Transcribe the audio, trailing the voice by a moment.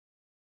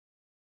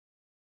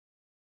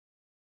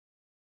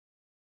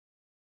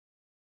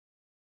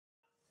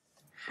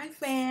Hi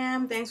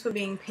fam, thanks for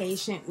being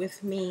patient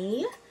with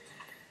me.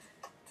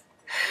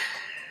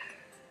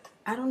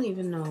 I don't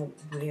even know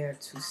where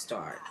to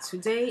start.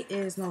 Today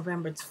is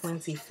November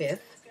 25th,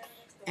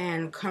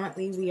 and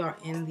currently we are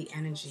in the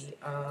energy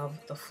of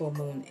the full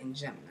moon in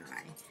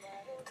Gemini.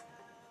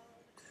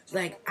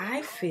 Like,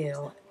 I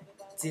feel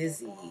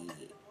dizzy.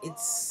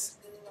 It's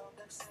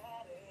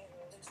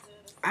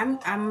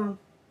I'm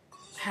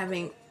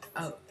having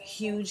a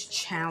huge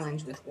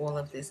challenge with all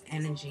of this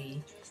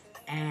energy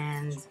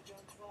and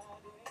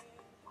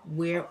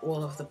where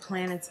all of the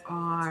planets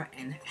are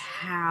and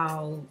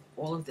how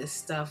all of this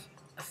stuff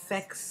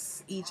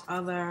affects each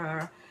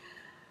other.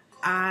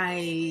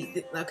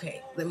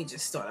 Okay, let me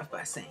just start off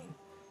by saying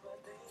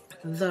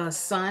the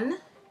Sun,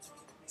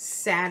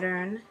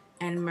 Saturn,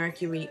 and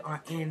Mercury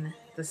are in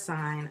the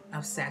sign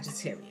of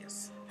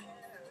Sagittarius.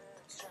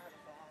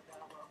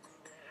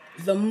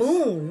 The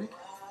moon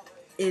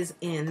is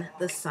in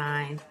the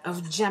sign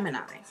of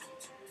Gemini.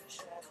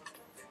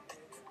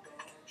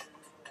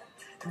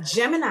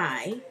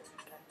 Gemini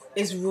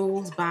is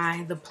ruled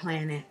by the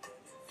planet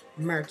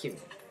Mercury.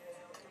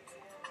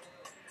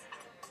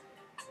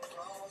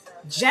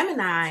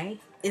 Gemini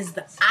is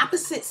the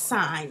opposite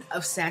sign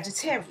of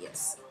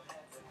Sagittarius.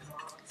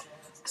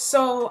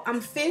 So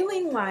I'm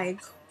feeling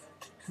like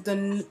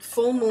the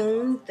full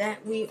moon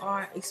that we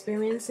are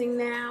experiencing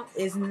now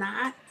is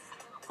not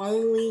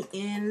only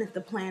in the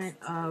planet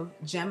of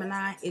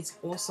Gemini, it's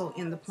also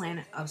in the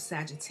planet of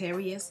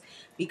Sagittarius,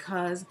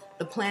 because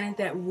the planet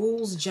that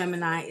rules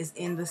Gemini is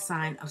in the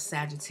sign of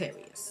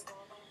Sagittarius.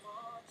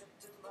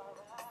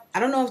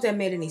 I don't know if that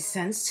made any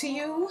sense to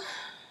you,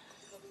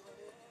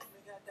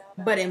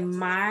 but in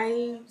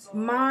my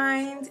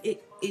mind,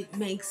 it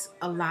makes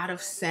a lot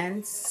of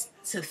sense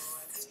to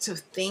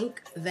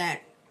think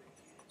that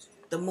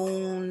the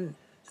moon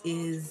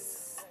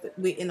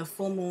we're in a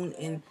full moon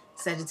in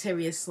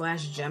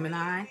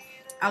Sagittarius/Gemini.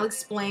 I'll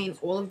explain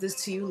all of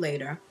this to you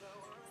later.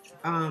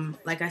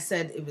 Like I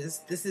said,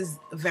 this is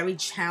a very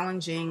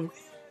challenging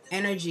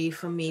energy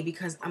for me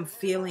because I'm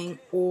feeling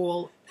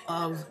all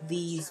of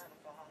these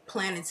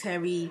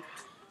planetary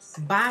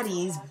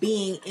bodies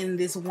being in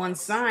this one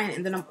sign,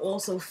 and then I'm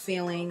also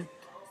feeling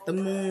the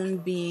moon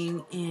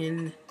being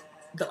in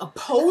the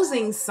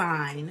opposing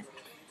sign,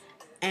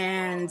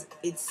 and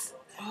it's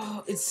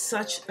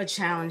such a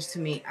challenge to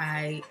me.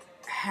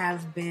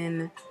 Have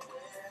been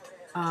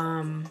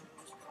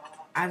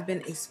I've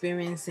been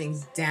experiencing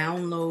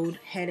download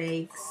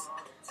headaches.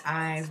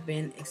 I've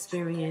been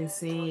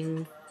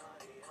experiencing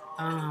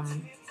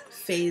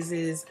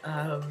phases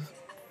of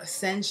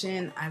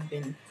ascension. I've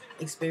been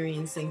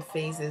experiencing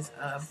phases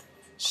of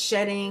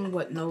shedding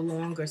what no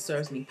longer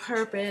serves me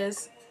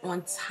purpose,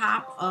 on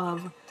top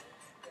of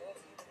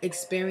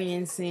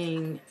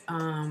experiencing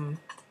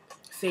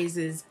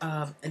phases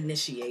of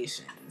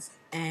initiations.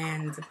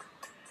 And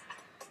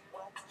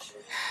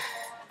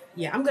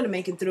yeah, I'm going to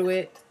make it through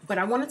it. But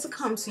I wanted to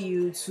come to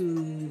you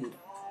to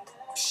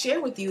share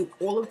with you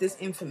all of this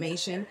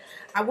information.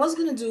 I was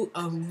going to do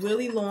a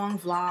really long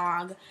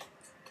vlog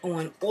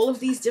on all of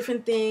these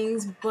different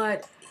things,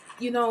 but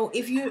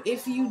if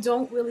you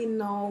don't really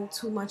know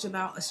too much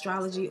about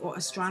astrology or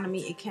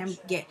astronomy, it can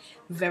get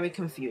very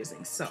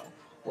confusing. So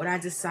what I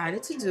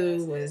decided to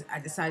do was I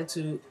decided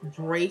to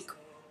break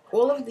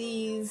all of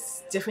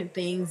these different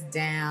things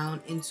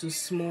down into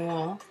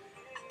small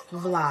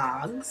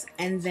vlogs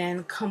and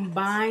then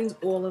combined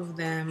all of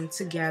them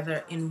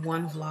together in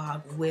one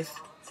vlog with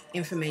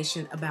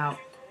information about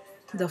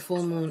the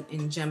full moon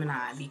in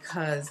Gemini,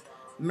 because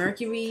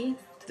Mercury,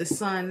 the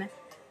Sun,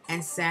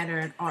 and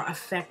Saturn are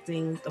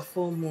affecting the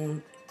full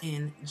moon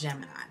in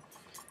Gemini.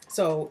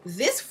 So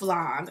this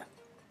vlog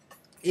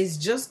is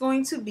just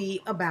going to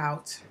be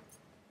about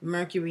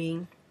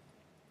Mercury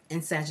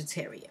and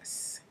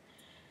Sagittarius.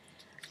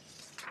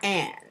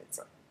 And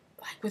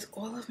like with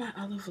all of my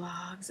other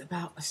vlogs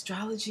about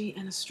astrology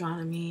and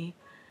astronomy,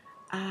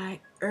 I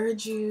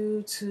urge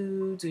you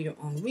to do your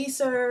own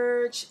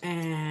research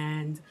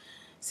and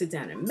sit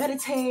down and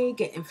meditate,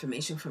 get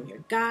information from your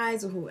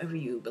guides or whoever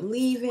you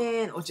believe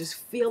in, or just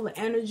feel the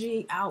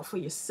energy out for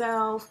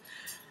yourself.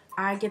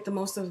 I get the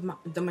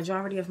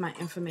majority of my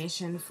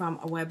information from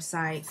a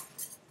website.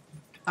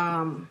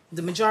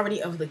 The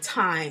majority of the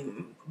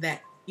time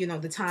that,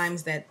 the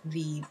times that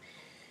the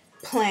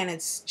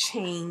planets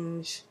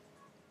change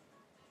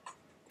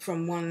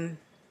from one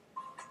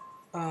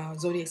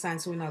zodiac sign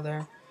to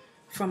another,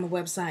 from a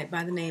website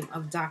by the name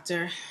of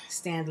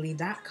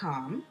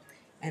drstanley.com,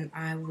 and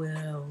I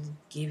will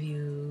give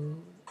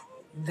you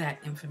that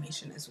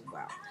information as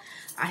well.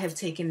 I have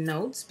taken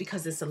notes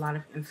because it's a lot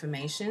of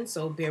information,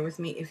 so bear with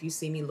me if you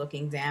see me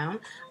looking down.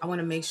 I want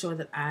to make sure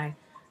that I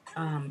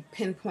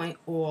pinpoint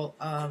all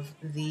of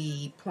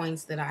the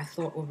points that I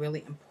thought were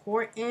really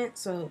important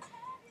so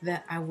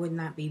that I would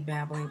not be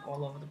babbling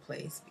all over the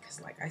place, because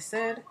like I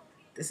said,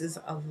 this is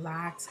a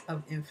lot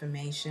of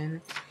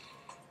information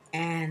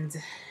and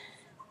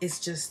it's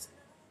just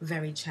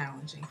very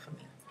challenging for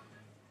me.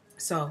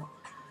 So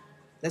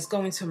let's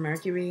go into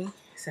Mercury,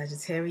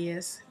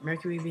 Sagittarius,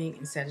 Mercury being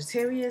in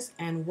Sagittarius,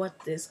 and what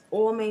this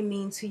all may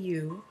mean to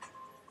you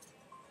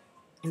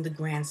in the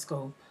grand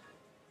scope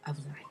of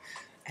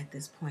life at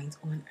this point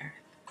on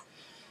Earth.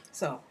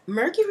 So,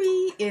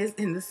 Mercury is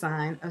in the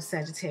sign of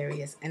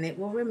Sagittarius, and it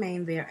will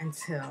remain there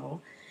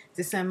until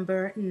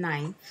December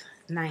 9th.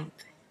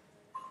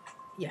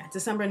 Yeah,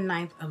 December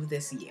 9th of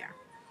this year.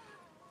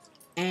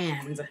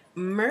 And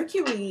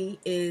Mercury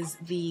is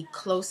the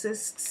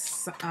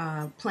closest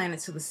planet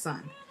to the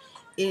sun.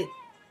 It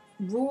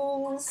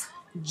rules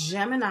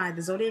Gemini,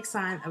 the zodiac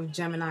sign of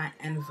Gemini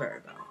and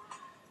Virgo.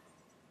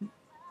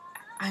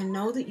 I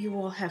know that you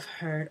all have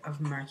heard of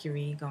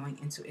Mercury going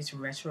into its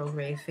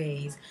retrograde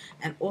phase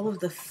and all of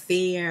the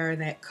fear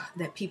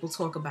that people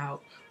talk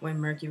about when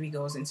Mercury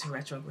goes into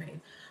retrograde.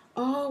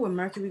 Oh, when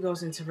Mercury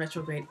goes into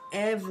retrograde,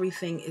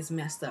 everything is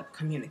messed up.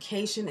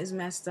 Communication is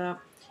messed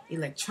up.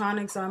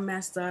 Electronics are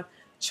messed up.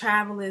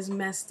 Travel is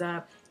messed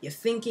up. Your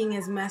thinking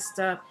is messed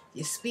up.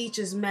 Your speech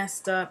is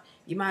messed up.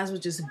 You might as well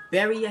just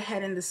bury your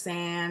head in the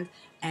sand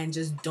and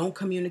just don't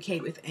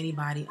communicate with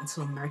anybody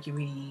until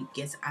Mercury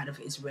gets out of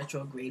its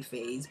retrograde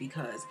phase,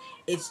 because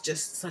it's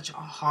just such a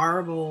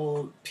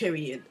horrible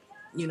period,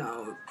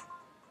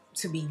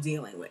 to be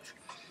dealing with.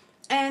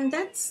 And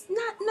that's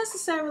not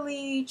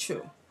necessarily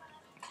true.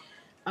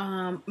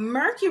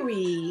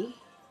 Mercury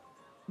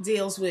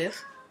deals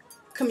with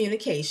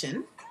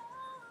communication,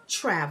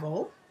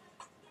 travel,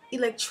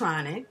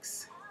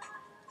 electronics,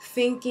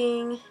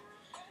 thinking.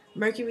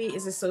 Mercury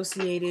is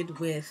associated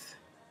with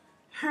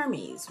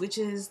Hermes, which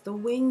is the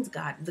winged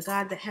god, the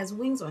god that has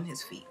wings on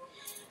his feet.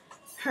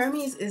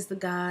 Hermes is the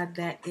god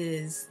that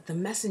is the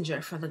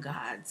messenger for the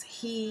gods.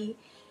 He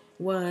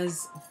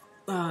was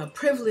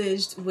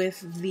privileged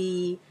with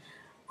the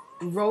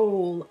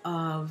role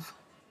of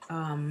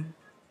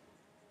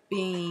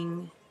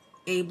being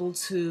able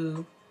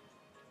to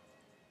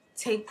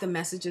take the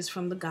messages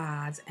from the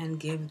gods and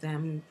give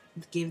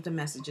the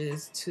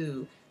messages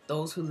to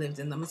those who lived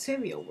in the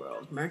material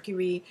world.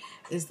 Mercury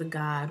is the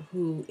god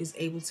who is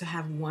able to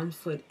have one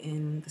foot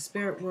in the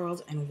spirit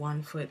world and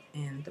one foot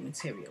in the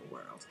material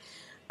world.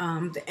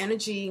 The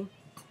energy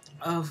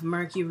of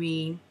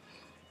Mercury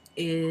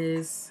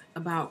is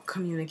about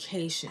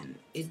communication.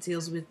 It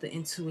deals with the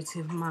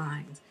intuitive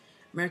mind.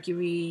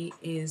 Mercury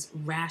is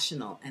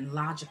rational and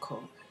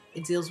logical.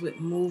 It deals with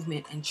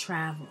movement and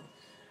travel.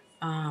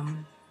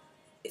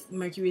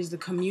 Mercury is the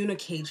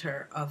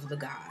communicator of the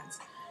gods.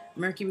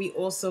 Mercury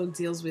also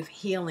deals with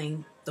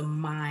healing the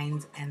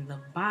mind and the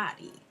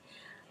body.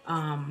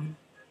 And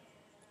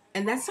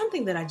that's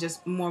something that I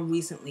just more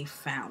recently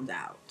found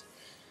out.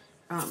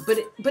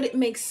 But it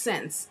makes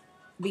sense,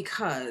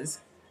 because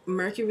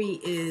Mercury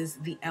is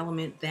the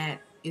element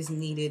that is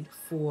needed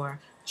for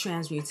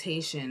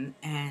transmutation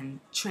and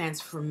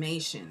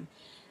transformation.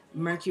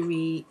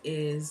 Mercury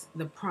is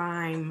the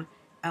prime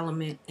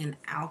element in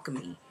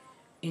alchemy,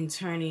 in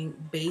turning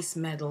base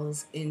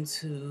metals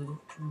into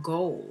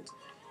gold.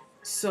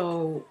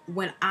 So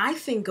when I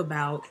think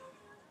about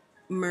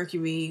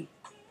Mercury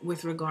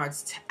with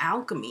regards to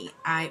alchemy,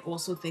 I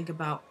also think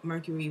about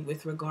Mercury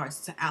with regards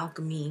to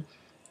alchemy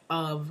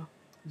of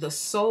the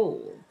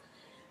soul.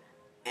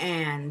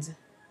 And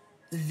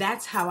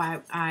that's how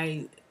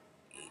I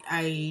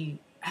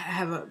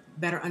have a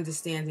better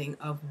understanding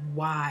of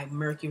why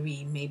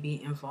Mercury may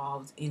be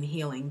involved in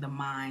healing the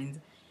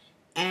mind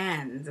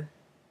and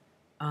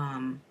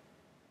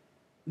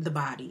the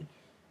body.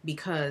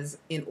 Because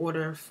in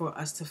order for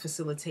us to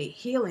facilitate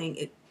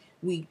healing,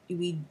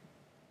 we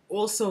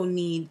also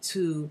need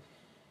to,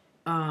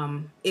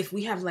 if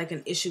we have like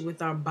an issue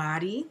with our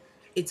body,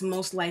 it's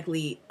most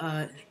likely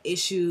an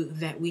issue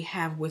that we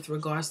have with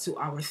regards to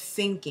our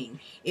thinking.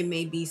 It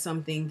may be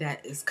something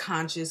that is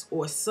conscious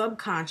or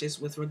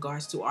subconscious with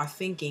regards to our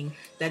thinking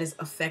that is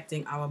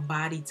affecting our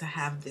body to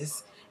have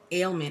this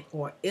ailment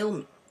or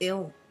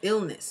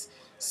illness.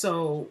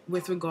 So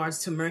with regards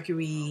to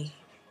Mercury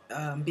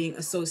being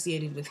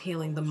associated with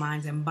healing the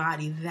mind and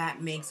body,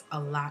 that makes a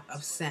lot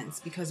of sense,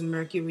 because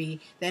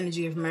Mercury, the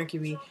energy of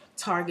Mercury,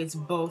 targets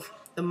both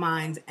the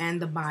mind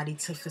and the body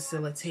to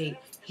facilitate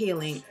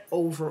healing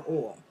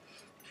overall.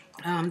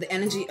 The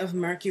energy of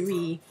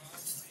Mercury,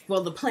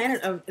 well, the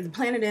planet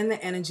and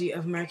the energy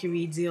of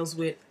Mercury deals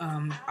with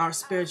our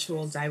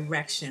spiritual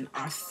direction,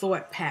 our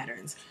thought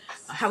patterns,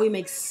 how we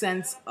make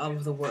sense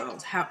of the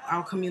world, how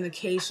our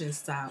communication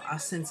style, our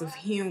sense of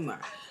humor,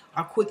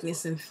 our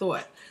quickness in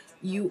thought.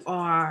 You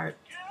are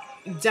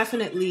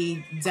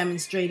definitely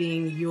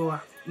demonstrating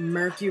your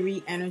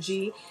Mercury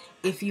energy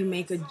if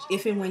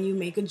and when you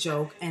make a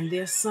joke and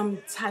there's some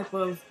type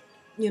of,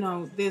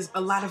 there's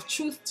a lot of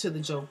truth to the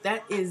joke.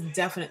 That is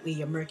definitely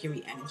your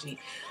Mercury energy.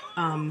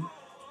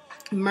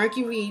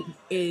 Mercury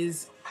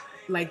is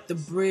like the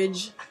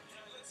bridges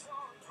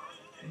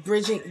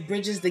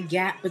the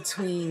gap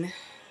between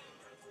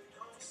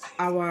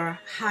our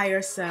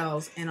higher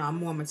selves and our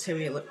more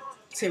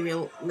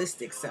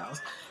materialistic selves,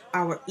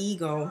 our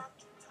ego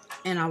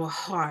and our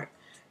heart,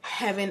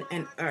 heaven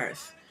and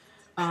earth,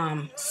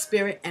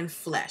 spirit and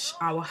flesh,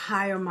 our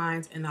higher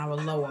minds and our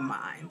lower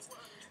minds.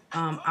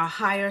 our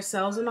higher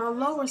selves and our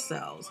lower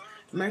selves.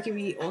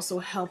 Mercury also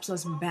helps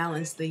us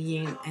balance the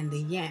yin and the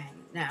yang.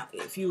 Now,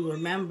 if you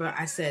remember,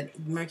 I said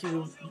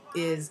Mercury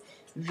is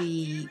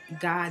the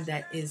god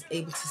that is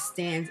able to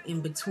stand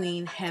in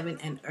between heaven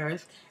and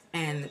earth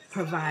and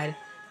provide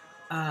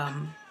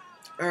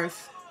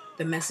earth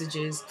the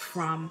messages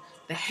from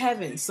the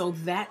heavens. So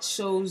that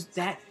shows,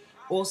 that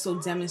also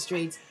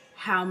demonstrates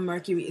how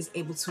Mercury is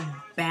able to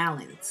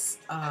balance,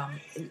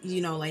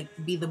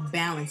 like be the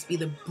balance, be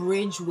the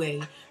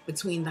bridgeway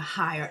between the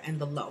higher and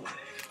the lower.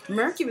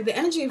 Mercury, the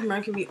energy of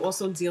Mercury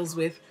also deals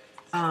with,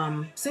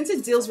 since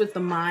it deals with the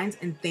mind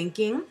and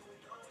thinking,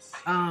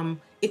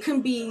 it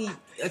can be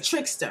a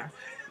trickster.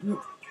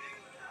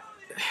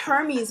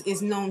 Hermes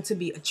is known to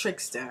be a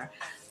trickster.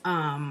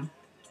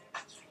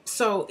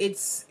 So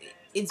it's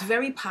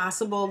very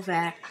possible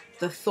that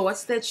the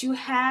thoughts that you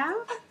have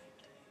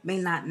may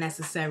not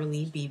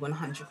necessarily be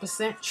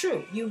 100%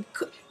 true.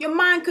 Your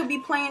mind could be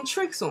playing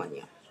tricks on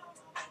you.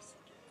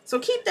 So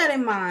keep that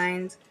in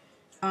mind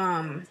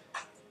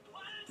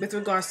with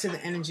regards to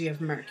the energy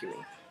of Mercury.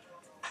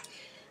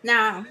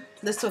 Now,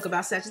 let's talk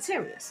about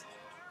Sagittarius.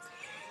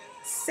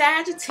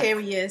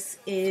 Sagittarius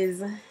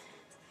is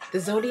the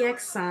zodiac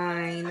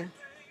sign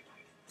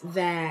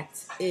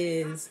that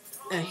is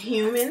a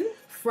human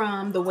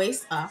from the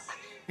waist up,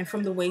 and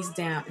from the waist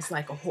down it's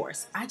like a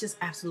horse. I just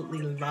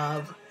absolutely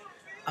love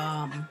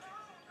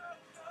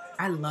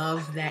I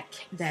love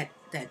that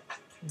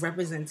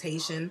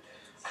representation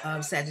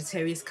of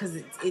Sagittarius, because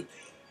it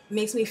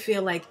makes me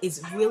feel like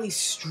it's really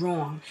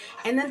strong.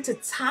 And then to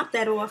top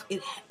that off,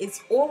 it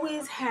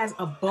always has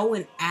a bow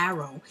and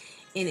arrow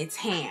in its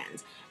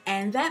hand,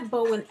 and that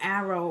bow and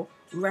arrow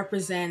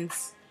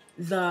represents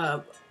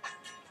the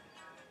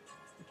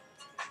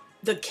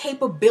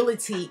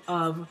capability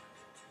of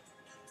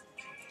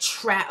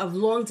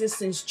long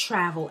distance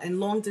travel and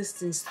long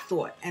distance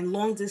thought and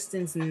long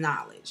distance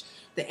knowledge.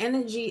 The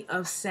energy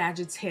of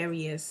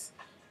Sagittarius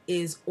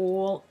is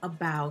all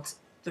about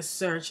the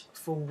search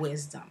for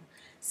wisdom.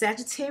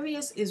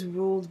 Sagittarius is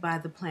ruled by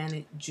the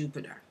planet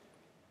Jupiter.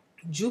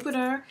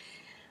 Jupiter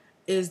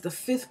is the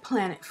fifth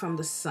planet from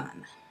the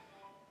sun,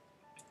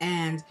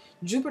 and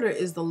Jupiter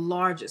is the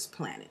largest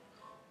planet.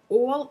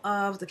 All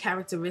of the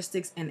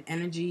characteristics and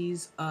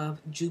energies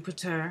of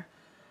Jupiter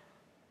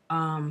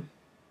are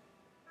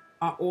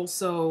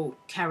also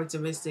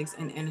characteristics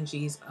and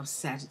energies of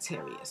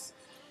Sagittarius.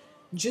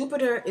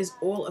 Jupiter is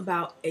all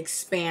about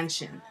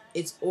expansion.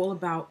 It's all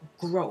about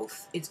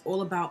growth. It's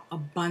all about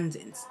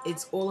abundance.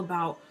 It's all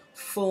about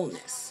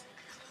fullness.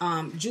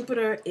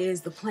 Jupiter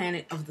is the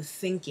planet of the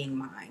thinking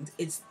mind.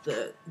 It's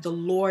the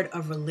lord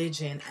of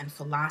religion and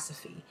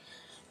philosophy.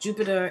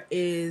 Jupiter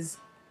is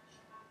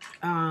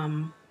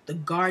the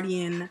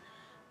guardian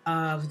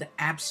of the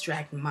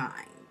abstract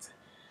mind.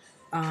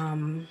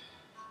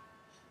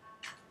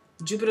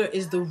 Jupiter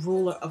is the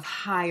ruler of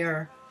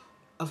higher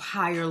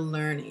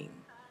learning.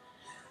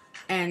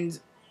 And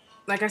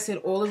like I said,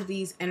 all of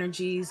these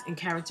energies and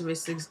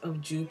characteristics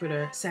of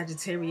Jupiter,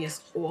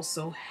 Sagittarius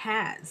also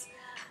has.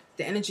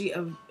 The energy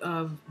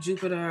of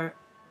Jupiter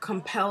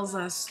compels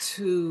us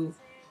to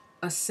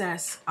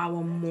assess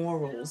our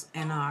morals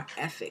and our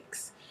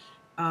ethics.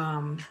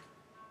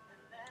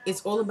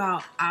 It's all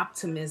about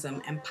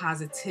optimism and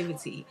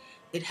positivity.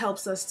 It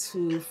helps us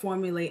to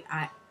formulate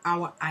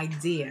our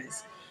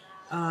ideas.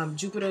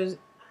 Jupiter's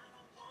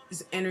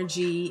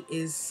energy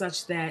is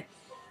such that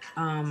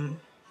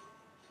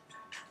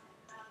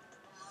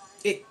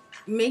it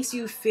makes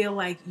you feel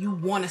like you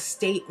want to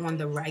stay on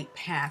the right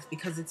path,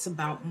 because it's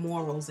about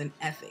morals and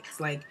ethics.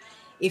 Like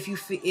if you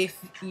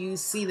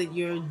see that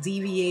you're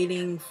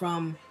deviating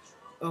from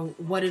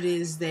what it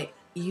is that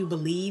you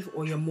believe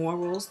or your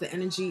morals, the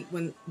energy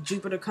when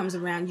Jupiter comes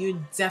around, you're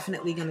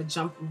definitely going to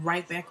jump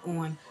right back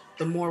on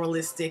the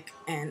moralistic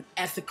and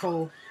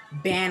ethical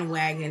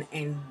bandwagon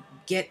and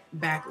get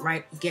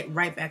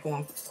right back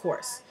on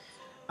course.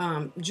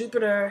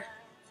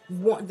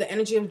 The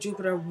energy of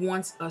Jupiter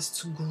wants us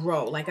to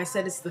grow. Like I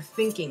said, it's the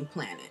thinking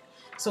planet.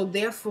 So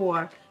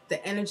therefore,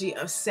 the energy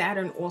of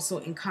Saturn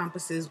also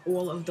encompasses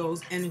all of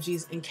those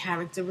energies and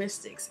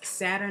characteristics.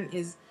 Saturn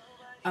is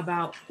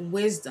about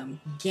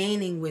wisdom,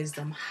 gaining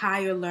wisdom,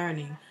 higher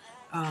learning,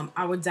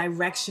 our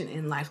direction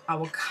in life,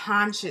 our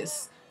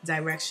conscious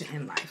direction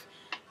in life.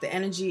 The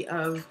energy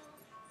of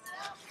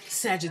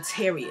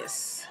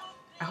Sagittarius.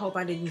 I hope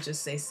I didn't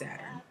just say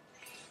Saturn.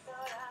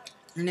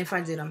 And if I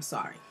did, I'm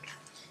sorry.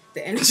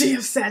 The energy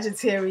of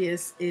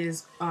Sagittarius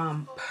is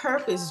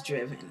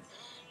purpose-driven.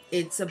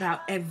 It's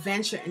about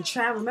adventure and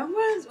travel.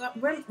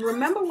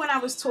 Remember when I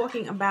was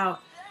talking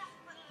about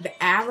the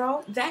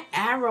arrow? That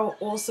arrow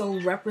also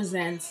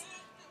represents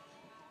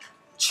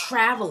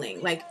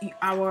traveling, like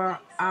our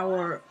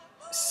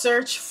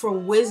search for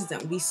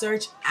wisdom. We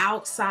search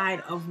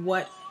outside of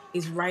what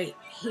is right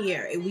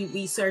here.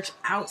 We search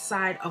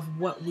outside of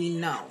what we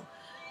know.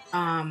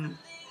 The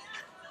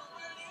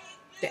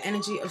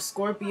energy of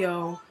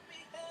Scorpio,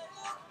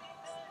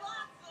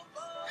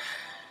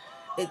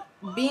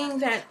 being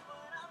that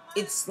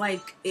it's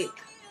like it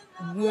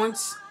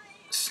wants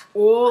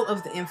all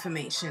of the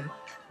information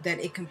that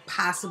it can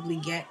possibly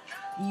get.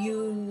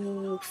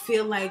 You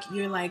feel like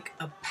you're like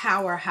a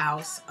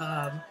powerhouse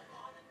of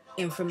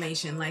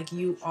information, like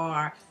you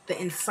are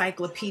the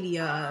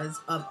encyclopedias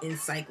of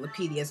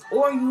encyclopedias,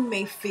 or you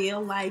may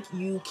feel like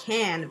you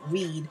can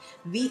read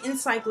the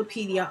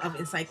encyclopedia of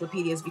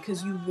encyclopedias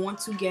because you want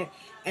to get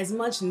as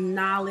much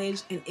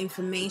knowledge and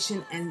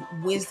information and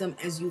wisdom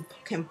as you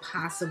can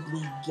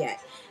possibly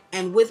get.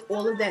 And with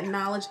all of that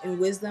knowledge and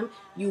wisdom,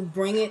 you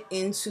bring it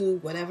into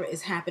whatever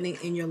is happening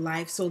in your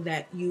life so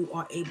that you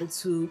are able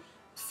to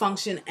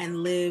function and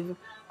live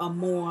a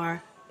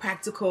more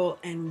practical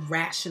and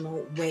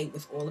rational way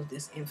with all of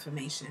this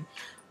information.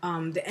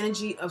 The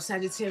energy of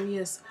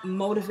Sagittarius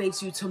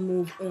motivates you to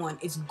move on.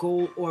 It's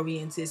goal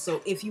oriented.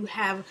 So if you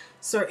have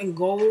certain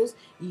goals,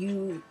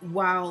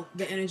 while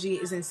the energy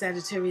is in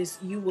Sagittarius,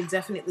 you will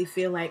definitely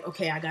feel like,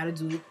 okay, I got to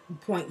do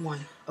point one.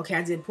 Okay,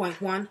 I did point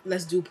one.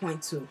 Let's do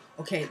point two.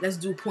 Okay, let's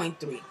do point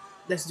three.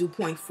 Let's do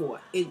point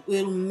four.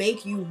 It'll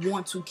make you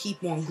want to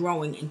keep on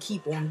growing and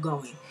keep on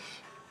going.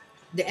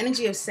 The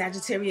energy of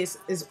Sagittarius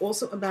is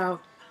also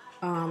about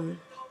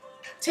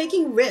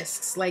taking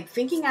risks, like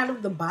thinking out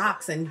of the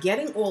box and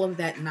getting all of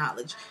that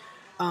knowledge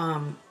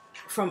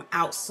from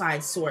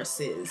outside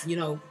sources,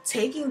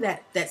 taking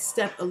that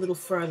step a little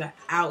further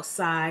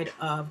outside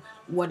of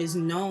what is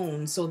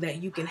known so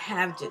that you can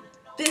have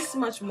this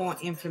much more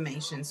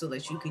information so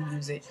that you can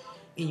use it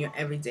in your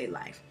everyday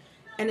life.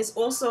 And it's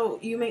also,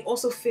 you may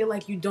also feel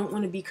like you don't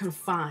want to be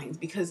confined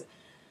because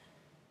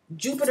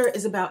Jupiter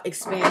is about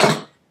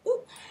expanding.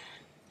 Ooh,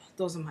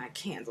 those are my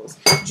candles.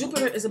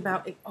 Jupiter is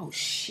about, oh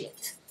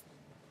shit.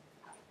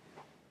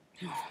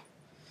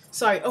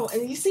 Sorry. Oh,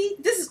 and you see,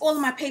 this is all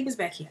of my papers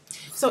back here.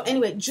 So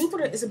anyway,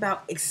 Jupiter is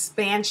about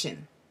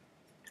expansion.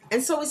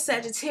 And so is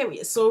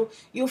Sagittarius. So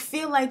you'll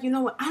feel like, you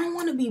know what, I don't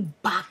want to be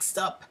boxed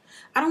up.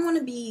 I don't want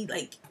to be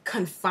like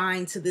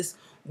confined to this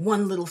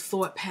one little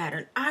thought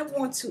pattern. I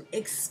want to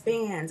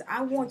expand.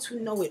 I want to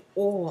know it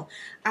all.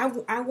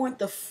 I want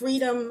the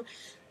freedom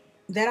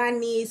that I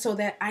need so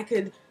that I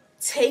could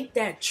take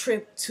that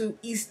trip to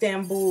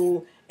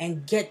Istanbul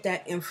and get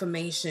that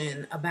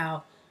information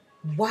about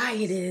why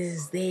it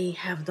is they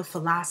have the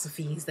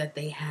philosophies that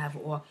they have,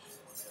 or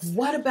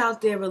what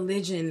about their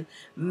religion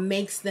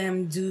makes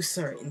them do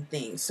certain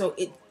things. So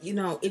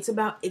it's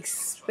about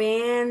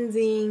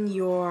expanding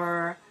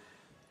your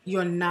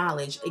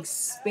knowledge,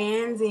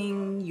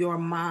 expanding your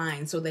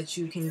mind so that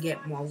you can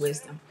get more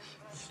wisdom.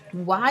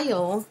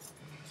 While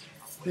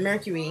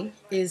Mercury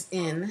is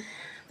in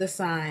the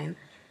sign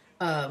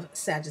of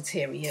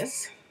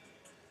Sagittarius,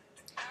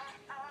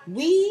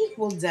 we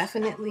will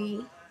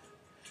definitely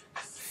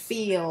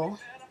feel,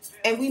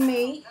 and we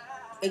may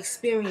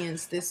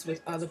experience this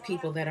with other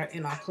people that are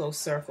in our close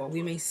circle.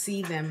 We may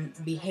see them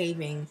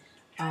behaving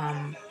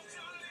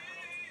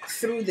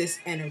through this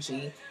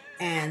energy,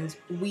 and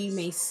we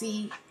may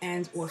see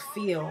and or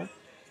feel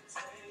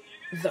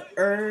the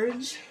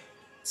urge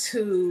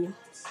to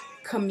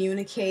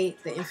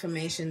communicate the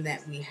information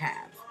that we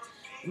have.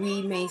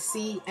 We may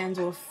see and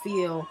or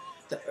feel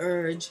the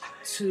urge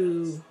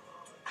to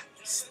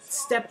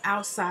step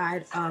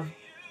outside of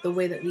the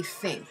way that we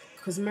think,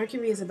 because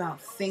Mercury is about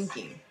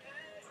thinking.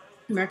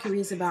 Mercury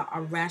is about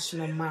our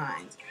rational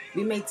mind.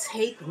 We may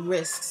take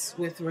risks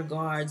with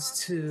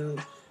regards to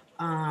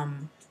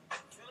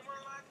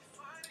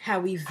how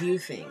we view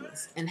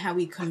things and how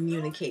we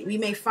communicate. We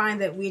may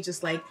find that we're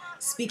just like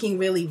speaking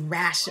really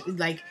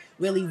rationally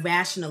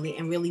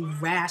and really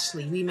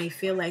rashly. We may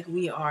feel like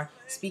we are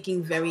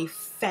speaking very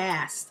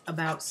fast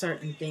about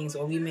certain things,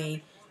 or we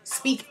may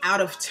speak out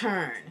of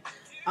turn.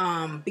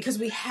 Because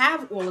we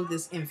have all of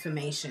this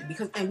information,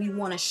 and we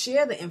want to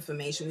share the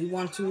information. We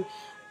want to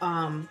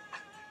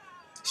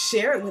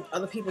share it with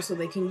other people so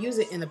they can use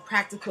it in a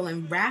practical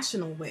and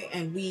rational way.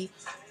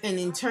 And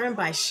in turn,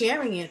 by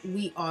sharing it,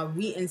 we are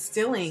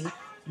reinstilling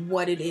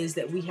what it is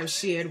that we have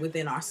shared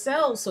within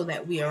ourselves, so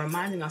that we are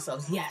reminding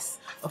ourselves, yes,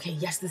 okay,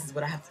 yes, this is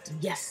what I have to do.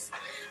 Yes.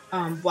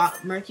 While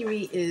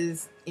Mercury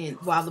is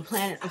while the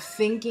planet of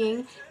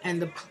thinking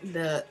and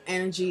the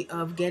energy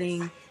of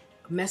getting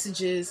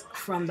messages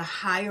from the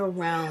higher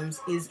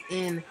realms is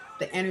in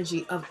the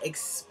energy of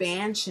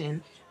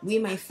expansion, we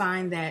may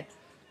find that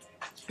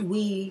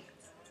we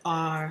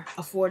are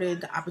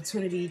afforded the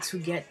opportunity to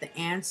get the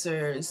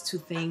answers to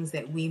things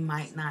that we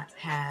might not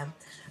have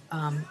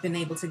been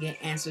able to get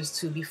answers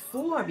to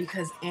before,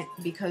 because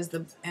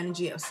the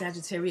energy of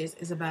Sagittarius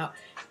is about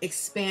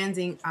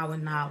expanding our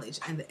knowledge,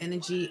 and the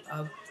energy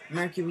of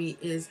Mercury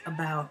is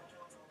about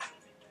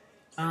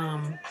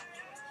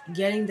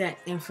getting that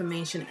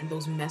information and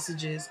those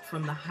messages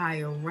from the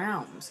higher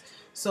realms.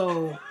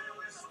 So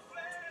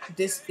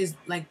this is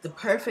like the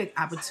perfect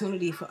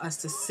opportunity for us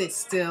to sit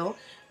still,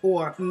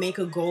 or make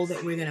a goal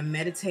that we're going to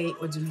meditate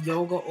or do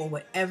yoga or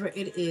whatever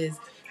it is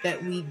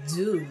that we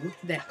do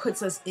that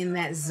puts us in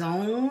that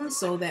zone,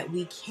 so that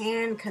we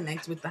can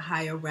connect with the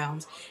higher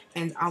realms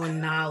and our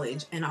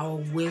knowledge and our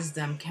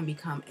wisdom can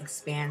become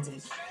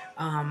expanded.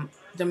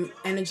 The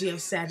energy of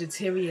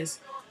Sagittarius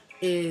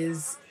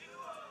is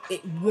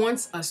it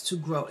wants us to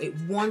grow. It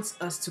wants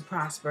us to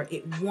prosper.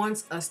 It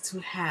wants us to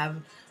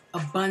have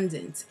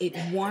abundance. It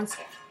wants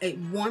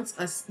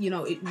us,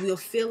 we'll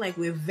feel like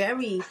we're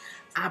very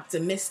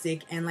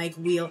optimistic, and like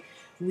we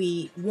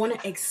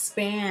want to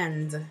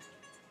expand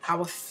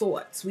our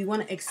thoughts. We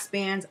want to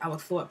expand our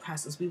thought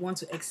process. We want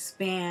to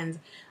expand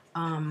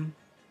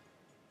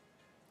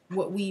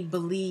what we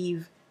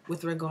believe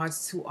with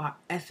regards to our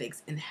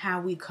ethics and how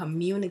we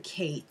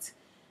communicate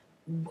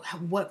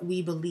what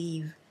we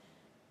believe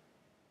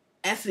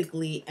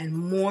ethically and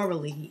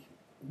morally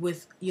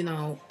with,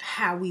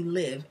 how we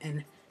live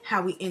and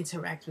how we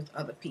interact with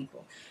other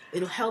people.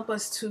 It'll help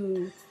us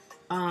to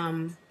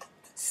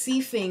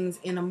see things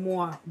in a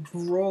more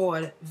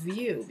broad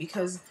view,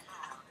 because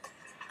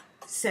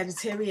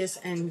Sagittarius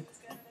and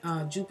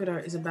Jupiter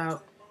is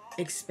about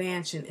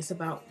expansion. It's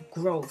about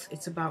growth.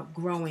 It's about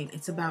growing.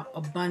 It's about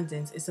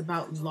abundance. It's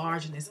about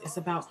largeness. It's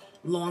about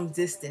long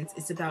distance.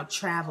 It's about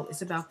travel.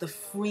 It's about the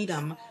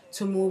freedom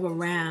to move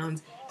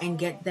around and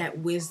get that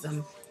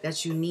wisdom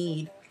that you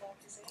need,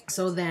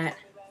 so that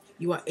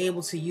you are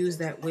able to use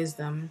that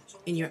wisdom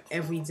in your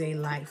everyday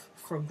life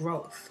for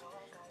growth.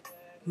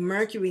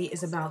 Mercury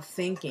is about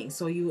thinking,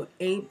 so you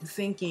are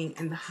thinking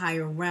in the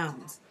higher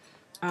realms.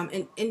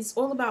 And it's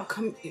all about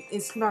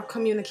it's about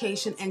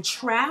communication and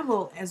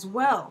travel as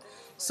well.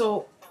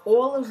 So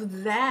all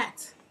of that,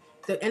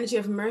 the energy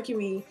of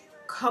Mercury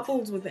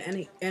coupled with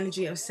the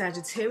energy of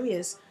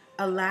Sagittarius,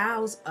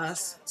 allows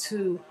us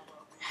to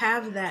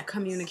have that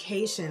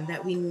communication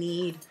that we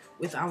need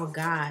with our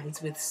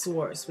guides, with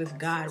Source, with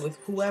God, with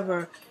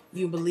whoever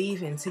you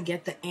believe in, to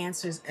get the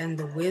answers and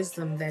the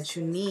wisdom that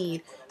you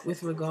need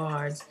with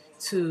regards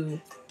to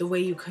the way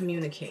you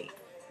communicate,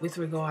 with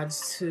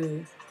regards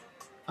to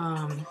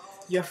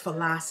your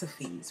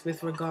philosophies,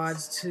 with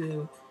regards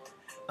to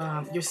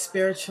your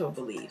spiritual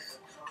belief,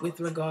 with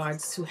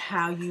regards to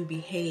how you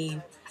behave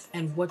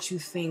and what you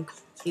think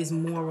is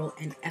moral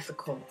and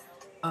ethical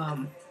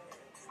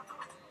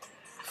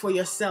for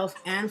yourself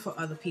and for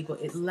other people.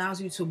 It allows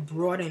you to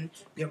broaden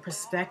your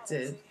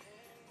perspective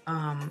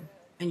and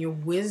your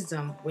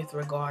wisdom with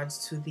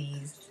regards to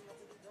these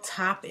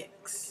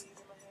topics.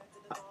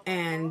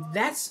 And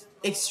that's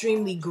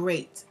extremely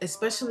great,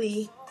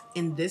 especially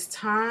in this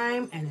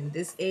time and in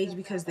this age,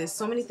 because there's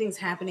so many things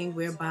happening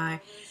whereby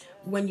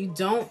when you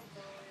don't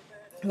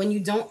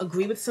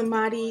agree with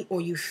somebody,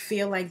 or you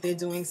feel like they're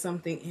doing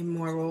something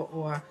immoral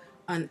or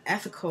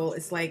unethical,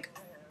 it's like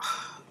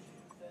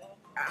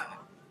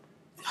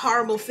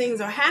horrible things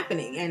are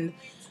happening. And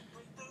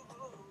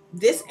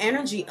this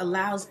energy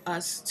allows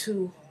us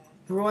to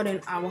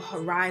broaden our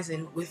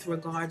horizon with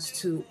regards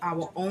to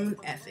our own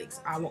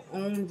ethics, our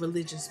own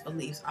religious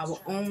beliefs, our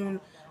own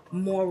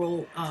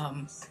moral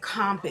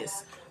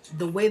compass,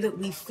 the way that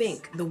we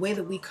think, the way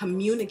that we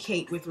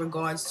communicate with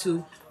regards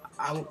to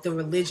the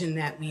religion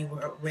that we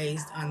were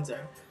raised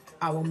under,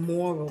 our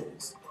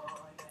morals,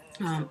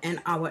 and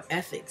our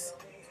ethics,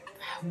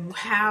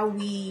 how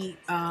we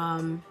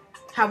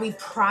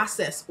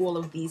process all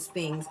of these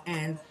things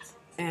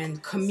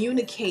and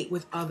communicate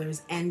with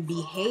others and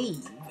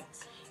behave.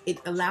 It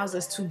allows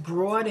us to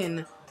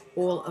broaden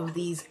all of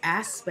these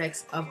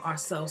aspects of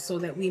ourselves, so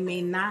that we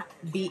may not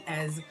be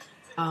as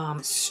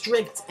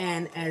strict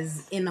and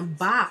as in a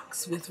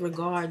box with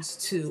regards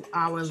to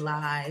our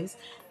lives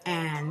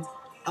and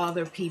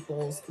other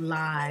people's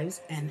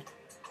lives, and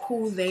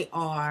who they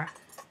are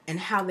and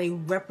how they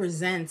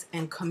represent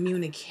and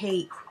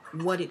communicate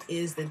what it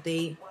is that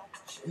the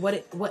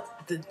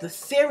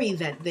theory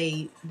that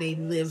they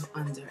live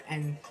under,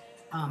 and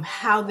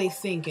how they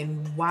think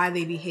and why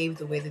they behave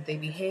the way that they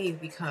behave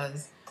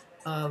because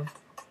of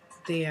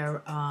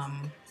their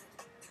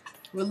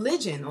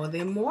religion or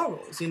their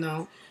morals.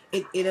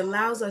 It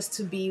allows us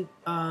to be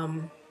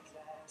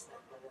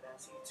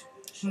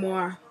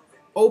more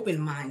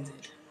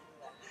open-minded,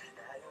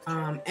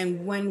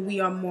 and when we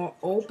are more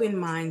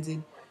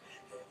open-minded,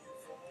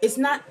 it's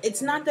not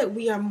that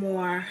we are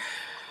more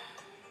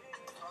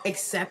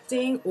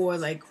accepting, or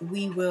like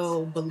we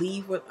will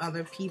believe what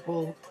other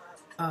people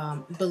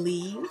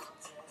believe.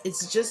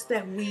 It's just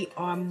that we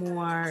are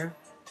more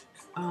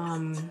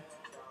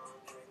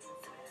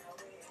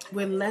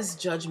we're less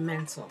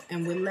judgmental,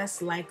 and we're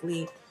less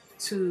likely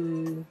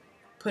to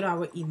put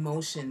our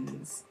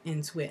emotions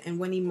into it. And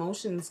when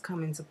emotions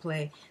come into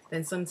play,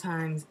 then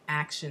sometimes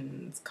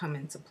actions come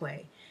into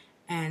play.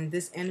 And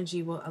this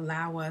energy will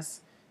allow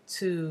us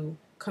to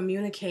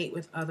communicate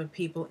with other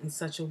people in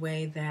such a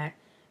way that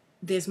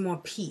there's more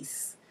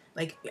peace.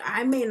 Like,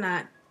 I may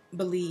not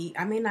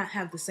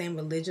have the same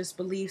religious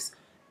beliefs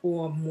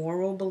or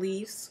moral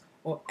beliefs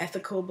or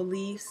ethical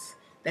beliefs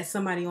that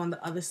somebody on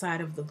the other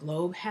side of the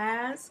globe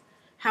has.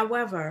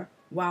 However,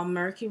 while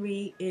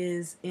Mercury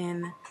is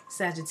in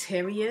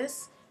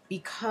Sagittarius,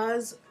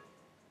 because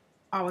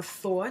our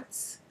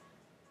thoughts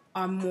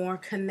are more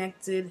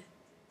connected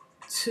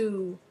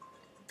to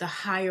the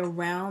higher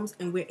realms,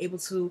 and we're able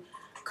to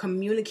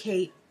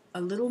communicate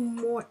a little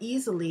more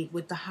easily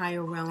with the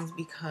higher realms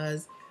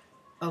because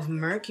of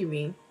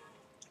Mercury,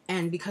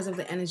 and because of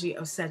the energy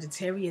of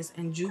Sagittarius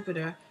and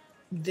Jupiter,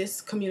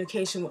 this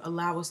communication will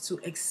allow us to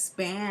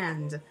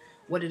expand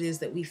what it is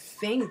that we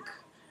think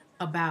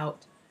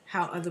about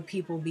how other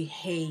people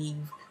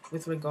behave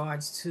with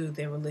regards to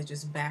their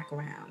religious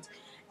background.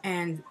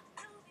 And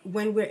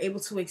when we're able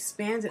to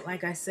expand it,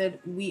 like I said,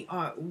 we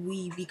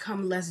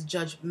become less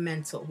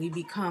judgmental. We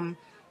become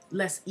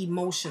less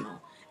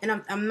emotional.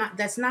 And I'm not.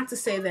 That's not to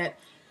say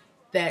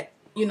that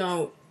you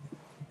know,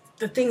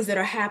 the things that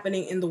are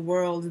happening in the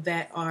world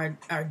that are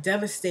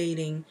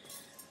devastating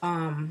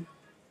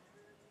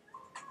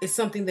is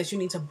something that you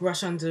need to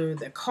brush under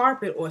the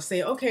carpet or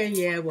say, okay,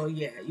 yeah, well,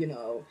 yeah, you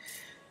know,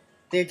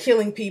 they're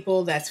killing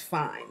people. That's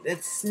fine.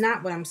 That's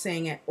not what I'm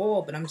saying at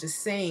all. But I'm just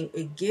saying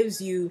it gives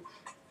you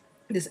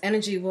this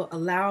energy will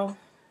allow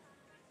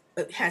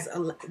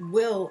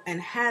will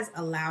and has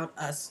allowed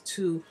us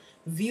to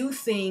view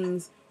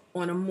things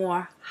on a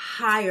more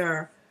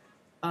higher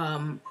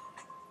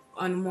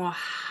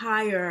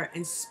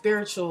and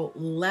spiritual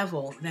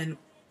level than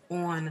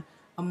on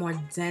a more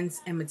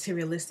dense and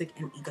materialistic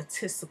and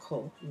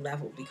egotistical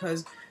level,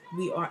 because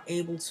we are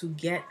able to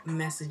get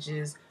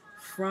messages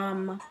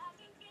from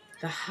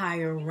the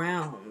higher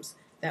realms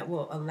that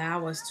will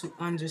allow us to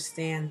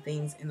understand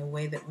things in a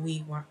way that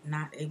we were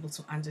not able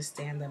to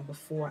understand them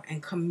before,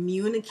 and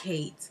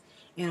communicate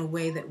in a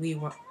way that we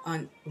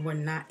were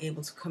not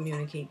able to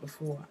communicate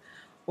before,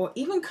 or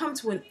even come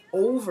to an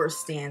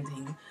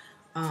overstanding.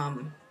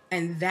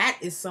 And that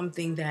is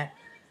something that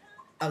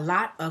a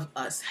lot of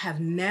us have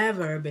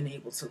never been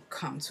able to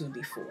come to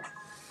before.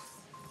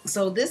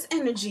 So this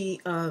energy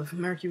of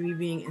Mercury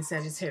being in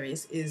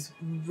Sagittarius is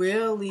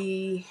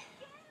really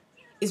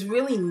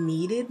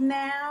needed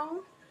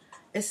now,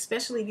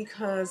 especially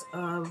because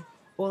of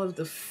all of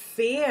the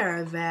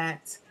fear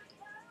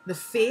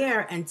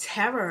and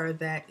terror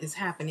that is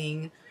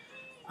happening.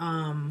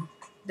 And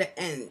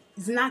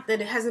it's not that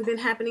it hasn't been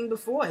happening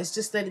before. It's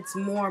just that it's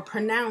more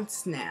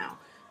pronounced now.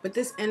 But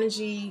this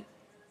energy,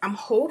 I'm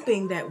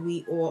hoping that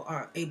we all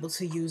are able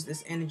to use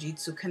this energy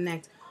to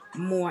connect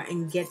more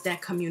and get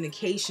that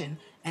communication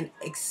and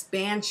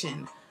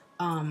expansion,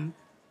 and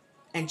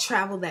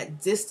travel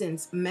that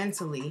distance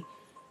mentally,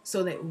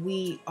 so that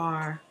we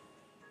are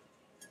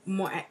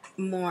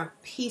more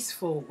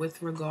peaceful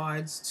with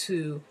regards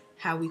to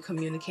how we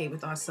communicate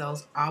with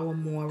ourselves, our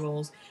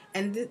morals,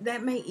 and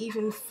that may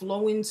even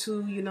flow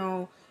into, you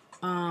know,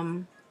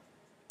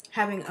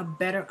 having a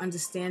better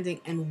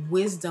understanding and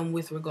wisdom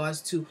with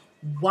regards to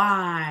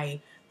why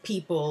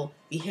people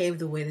behave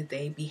the way that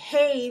they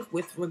behave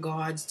with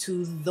regards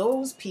to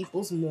those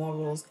people's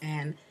morals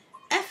and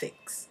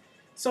ethics.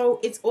 So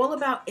it's all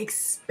about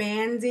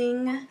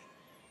expanding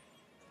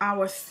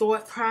our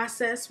thought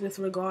process with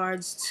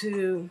regards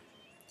to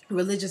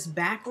religious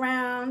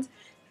background,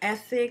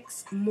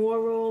 ethics,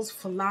 morals,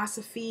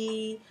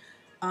 philosophy,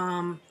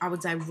 our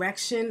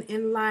direction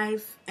in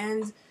life,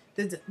 and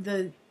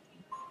the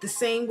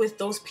same with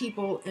those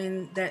people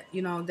that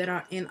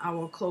are in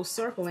our close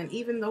circle, and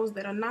even those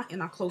that are not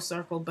in our close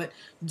circle but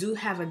do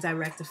have a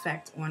direct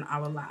effect on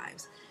our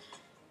lives.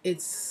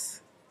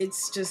 It's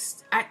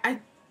just I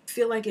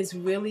feel like it's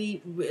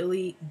really,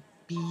 really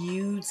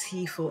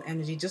beautiful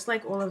energy, just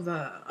like all of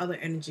the other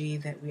energy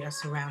that we are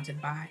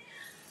surrounded by.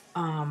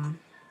 And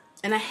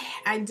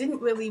I didn't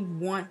really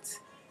want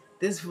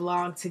this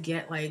vlog to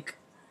get like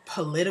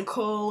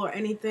political or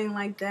anything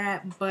like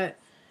that, but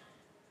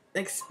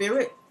like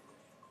spirit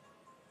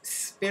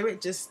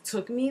just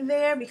took me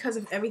there because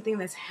of everything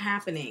that's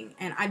happening.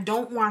 And I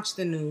don't watch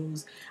the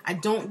news, I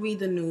don't read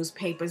the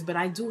newspapers, but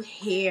I do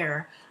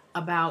hear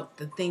about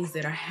the things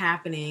that are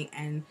happening,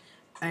 and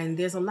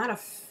there's a lot of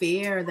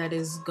fear that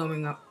is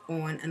going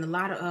on, and a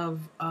lot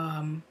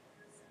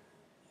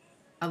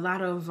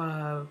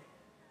of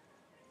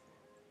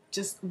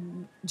just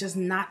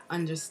not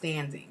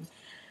understanding.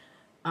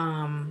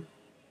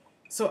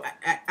 So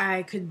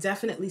I could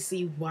definitely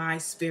see why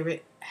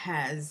spirit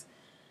has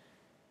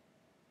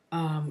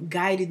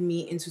guided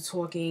me into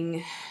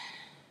talking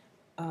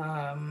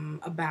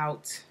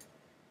about,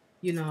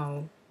 you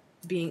know,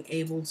 being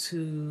able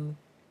to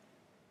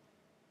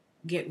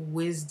get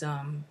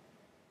wisdom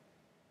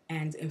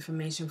and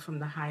information from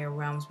the higher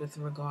realms with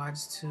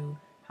regards to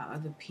how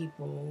other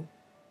people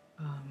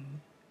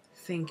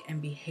think and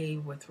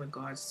behave with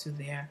regards to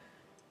their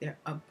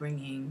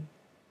upbringing,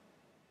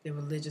 their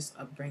religious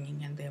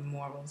upbringing, and their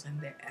morals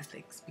and their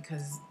ethics,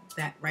 because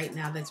that right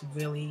now, that's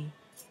really,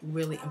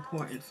 really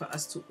important for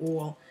us to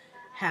all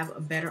have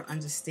a better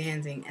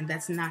understanding. And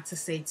that's not to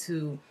say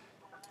to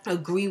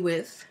agree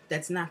with,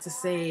 that's not to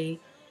say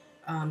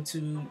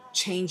to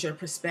change your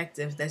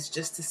perspective. That's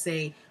just to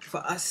say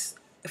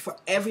for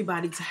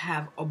everybody to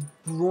have a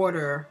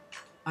broader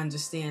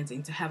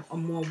understanding, to have a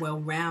more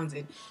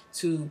well-rounded,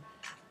 to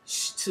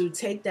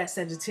take that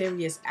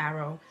Sagittarius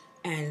arrow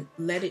and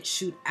let it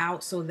shoot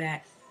out, so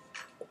that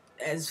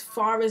as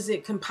far as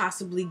it can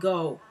possibly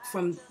go,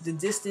 from the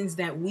distance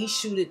that we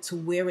shoot it to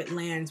where it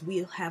lands,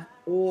 we'll have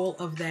all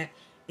of that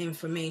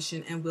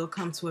information, and we'll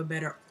come to a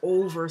better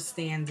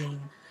overstanding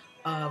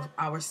of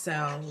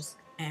ourselves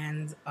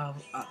and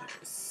of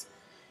others.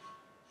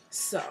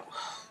 So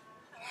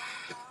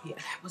Yeah,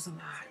 that was a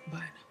lot,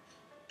 but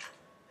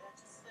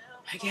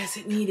I guess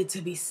it needed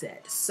to be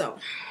said. So,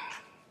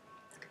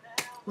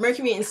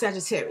 Mercury in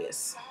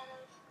Sagittarius.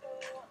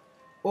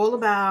 All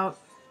about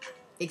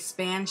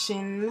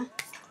expansion,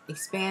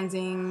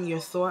 expanding your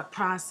thought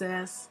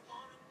process,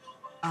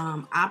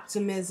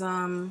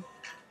 optimism,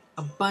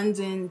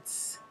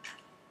 abundance,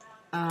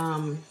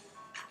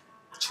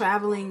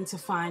 traveling to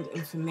find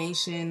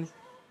information,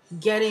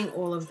 getting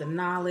all of the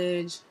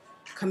knowledge,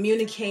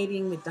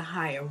 communicating with the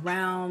higher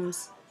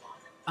realms.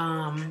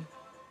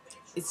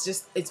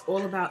 It's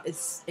all about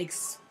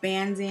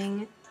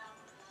expanding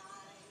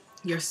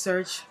your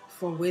search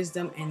for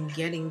wisdom and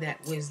getting that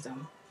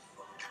wisdom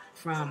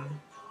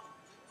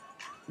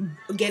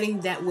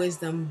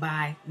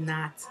by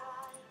not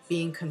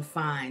being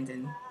confined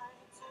and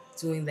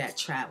doing that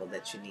travel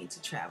that you need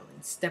to travel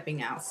and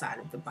stepping outside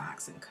of the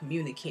box and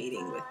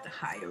communicating with the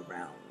higher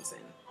realms.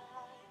 And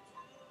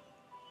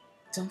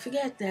don't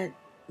forget that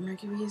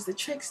Mercury is the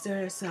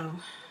trickster, so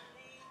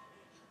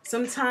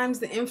sometimes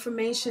the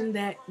information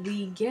that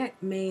we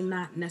get may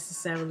not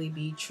necessarily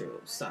be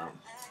true. So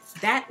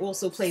that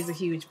also plays a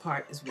huge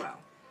part as well,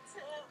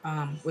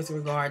 with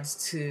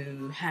regards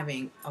to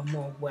having a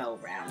more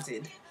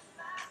well-rounded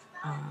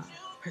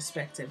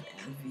perspective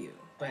and view.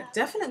 But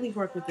definitely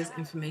work with this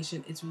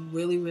information. It's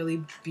really,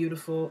 really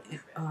beautiful.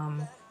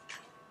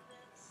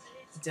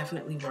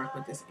 Definitely work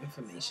with this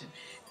information.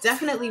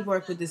 Definitely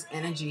work with this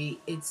energy.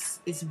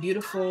 It's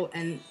beautiful,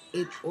 and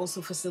it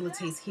also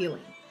facilitates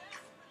healing.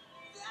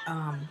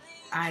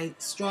 I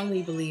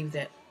strongly believe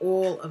that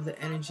all of the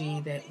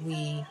energy that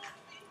we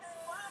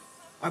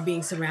are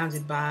being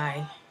surrounded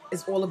by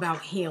is all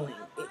about healing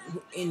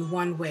in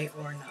one way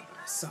or another.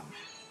 So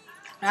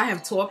I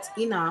have talked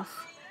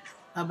enough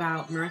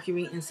about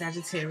Mercury and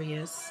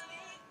Sagittarius,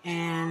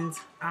 and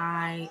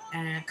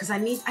because I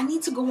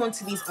need to go on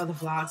to these other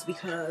vlogs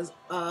because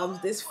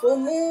of this full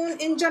moon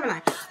in Gemini.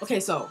 Okay,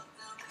 so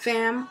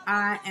fam,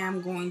 I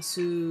am going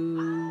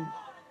to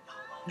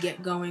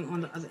get going on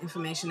the other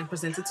information and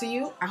present it to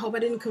you. I hope I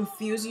didn't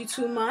confuse you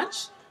too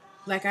much.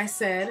 Like I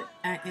said,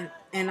 and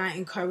I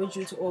encourage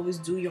you to always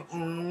do your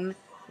own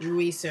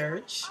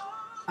research.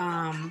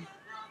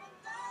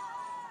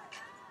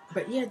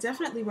 But yeah,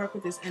 definitely work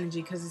with this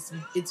energy because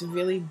it's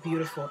really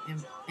beautiful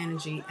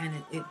energy,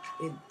 and it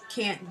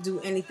can't do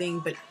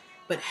anything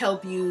but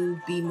help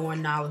you be more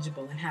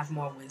knowledgeable and have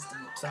more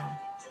wisdom. So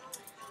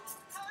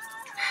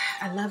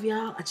I love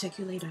y'all. I'll check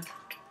you later.